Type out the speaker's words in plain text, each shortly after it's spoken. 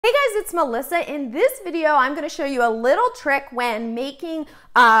Hey guys, it's Melissa. In this video, I'm going to show you a little trick when making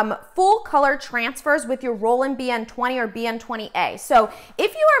full color transfers with your Roland BN-20 or BN-20A. So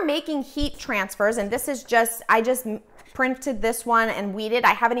if you are making heat transfers, and this is just, I just printed this one and weeded. I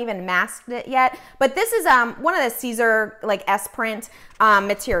haven't even masked it yet, but this is one of the Caesar like S-print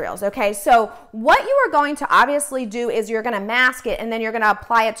materials. Okay, so what you are going to obviously do is you're going to mask it and then you're going to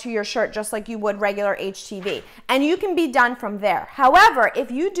apply it to your shirt just like you would regular HTV, and you can be done from there. However,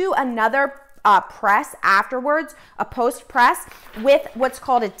 if you do another press afterwards, a post press with what's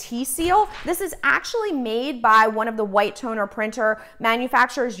called a T-seal. This is actually made by one of the white toner printer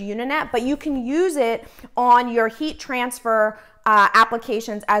manufacturers, Uninet, but you can use it on your heat transfer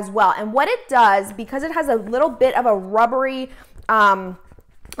applications as well. And what it does, because it has a little bit of a rubbery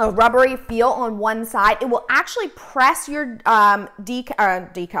feel on one side, it will actually press your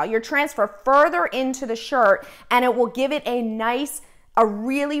your transfer further into the shirt, and it will give it a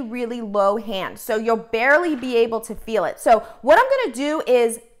really, really low hand. So you'll barely be able to feel it. So what I'm going to do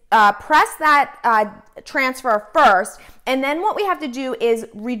is press that transfer first, and then what we have to do is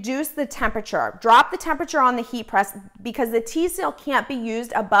reduce the temperature. Drop the temperature on the heat press because the T-seal can't be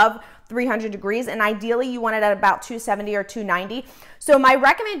used above 300 degrees, and ideally you want it at about 270 or 290. So my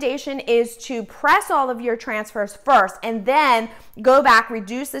recommendation is to press all of your transfers first and then go back,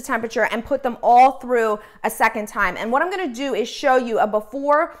 reduce the temperature, and put them all through a second time. And what I'm going to do is show you a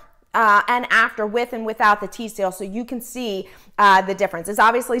before and after, with and without the T-seal, so you can see the difference. It's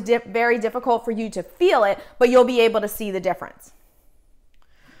obviously very difficult for you to feel it, but you'll be able to see the difference.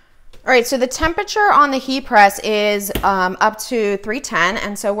 All right, so the temperature on the heat press is up to 310,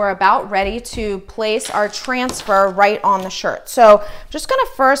 and so we're about ready to place our transfer right on the shirt. So I'm just gonna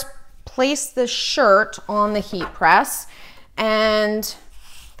first place the shirt on the heat press, and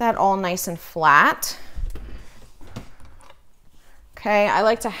that all nice and flat. Okay, I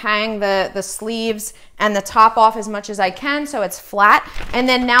like to hang the sleeves and the top off as much as I can so it's flat. And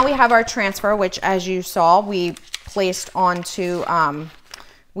then now we have our transfer, which as you saw, we placed onto,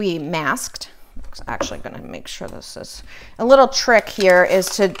 we masked. I'm actually gonna make sure this is, a little trick here is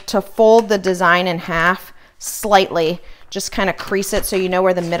to fold the design in half slightly, just kind of crease it so you know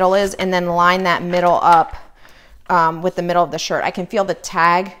where the middle is, and then line that middle up with the middle of the shirt. I can feel the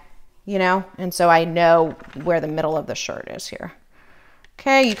tag, you know, and so I know where the middle of the shirt is here.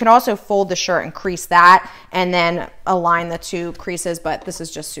 Okay, you can also fold the shirt and crease that and then align the two creases, but this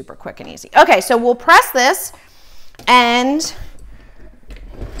is just super quick and easy. Okay, so we'll press this and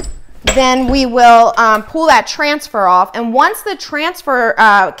then we will pull that transfer off. And once the transfer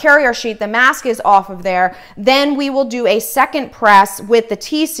carrier sheet, the mask is off of there, then we will do a second press with the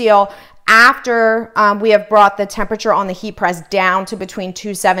T-seal after we have brought the temperature on the heat press down to between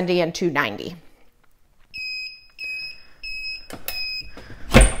 270 and 290.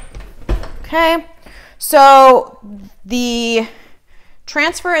 Okay, so the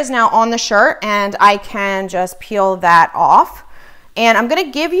transfer is now on the shirt and I can just peel that off. And I'm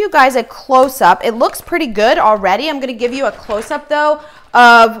gonna give you guys a close-up. It looks pretty good already. I'm gonna give you a close-up though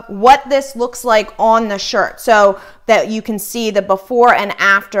of what this looks like on the shirt so that you can see the before and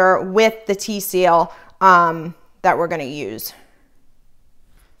after with the T-seal that we're gonna use.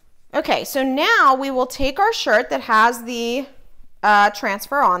 Okay, so now we will take our shirt that has the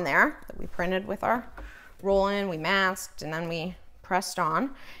transfer on there that we printed with our Roland, we masked, and then we pressed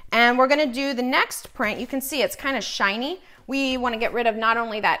on. And we're gonna do the next print. You can see it's kind of shiny. We want to get rid of not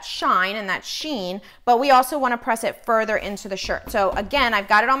only that shine and that sheen, but we also want to press it further into the shirt. So again, I've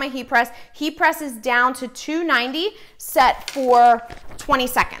got it on my heat press. Heat press is down to 290, set for 20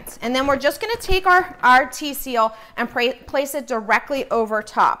 seconds. And then we're just going to take our T-seal and place it directly over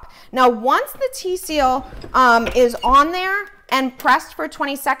top. Now, once the T-seal is on there and pressed for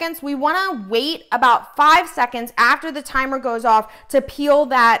 20 seconds, we want to wait about 5 seconds after the timer goes off to peel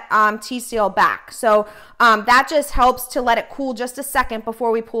that T-seal back. So that just helps to let it cool just a second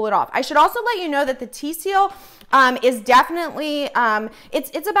before we pull it off. I should also let you know that the T-seal is definitely,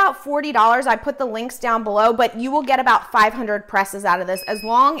 it's about $40. I put the links down below, but you will get about 500 presses out of this as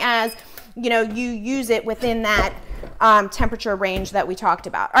long as, you know, you use it within that temperature range that we talked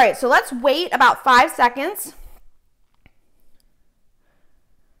about. All right, so let's wait about 5 seconds.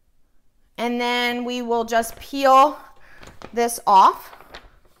 And then we will just peel this off.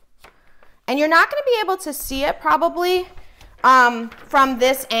 And you're not going to be able to see it probably from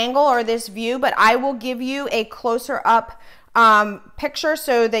this angle or this view, but I will give you a closer up picture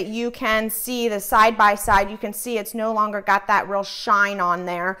so that you can see the side by side. You can see it's no longer got that real shine on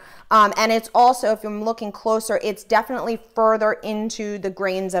there. And it's also, if I'm looking closer, it's definitely further into the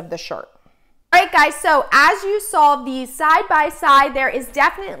grains of the shirt. All right, guys, so as you saw these side by side, there is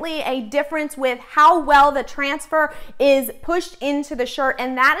definitely a difference with how well the transfer is pushed into the shirt,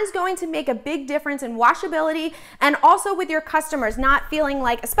 and that is going to make a big difference in washability and also with your customers not feeling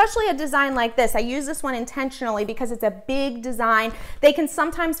like, especially a design like this, I use this one intentionally because it's a big design. They can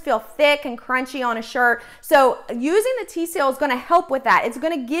sometimes feel thick and crunchy on a shirt, so using the T-seal is going to help with that. It's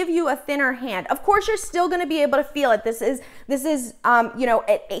going to give you a thinner hand. Of course, you're still going to be able to feel it. This is you know,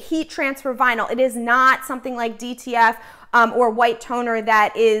 a heat transfer vinyl. It is not something like DTF or white toner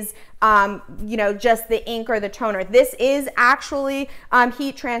that is, you know, just the ink or the toner. This is actually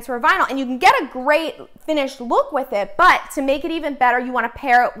heat transfer vinyl, and you can get a great finished look with it, but to make it even better, you want to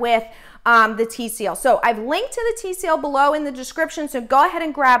pair it with the T-seal. So I've linked to the T-seal below in the description, so go ahead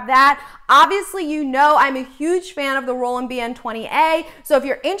and grab that. Obviously, you know I'm a huge fan of the Roland BN-20A, so if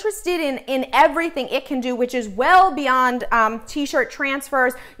you're interested in everything it can do, which is well beyond t-shirt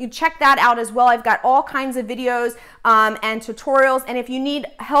transfers, you check that out as well. I've got all kinds of videos and tutorials, and if you need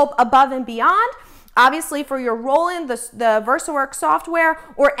help above and beyond, obviously for your Roland, the VersaWorks software,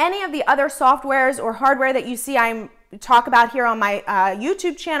 or any of the other softwares or hardware that you see I'm talk about here on my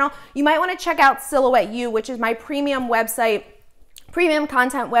YouTube channel, you might want to check out Silhouette U, which is my premium website, premium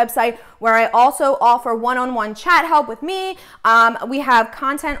content website, where I also offer one-on-one chat help with me. We have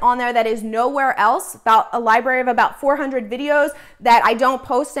content on there that is nowhere else, about a library of about 400 videos that I don't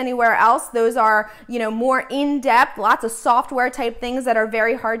post anywhere else. Those are, you know, more in-depth, lots of software type things that are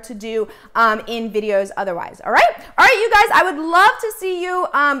very hard to do in videos otherwise. All right, you guys, I would love to see you.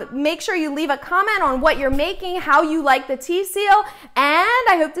 Make sure you leave a comment on what you're making, how you like the T-seal, and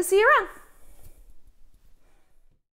I hope to see you around.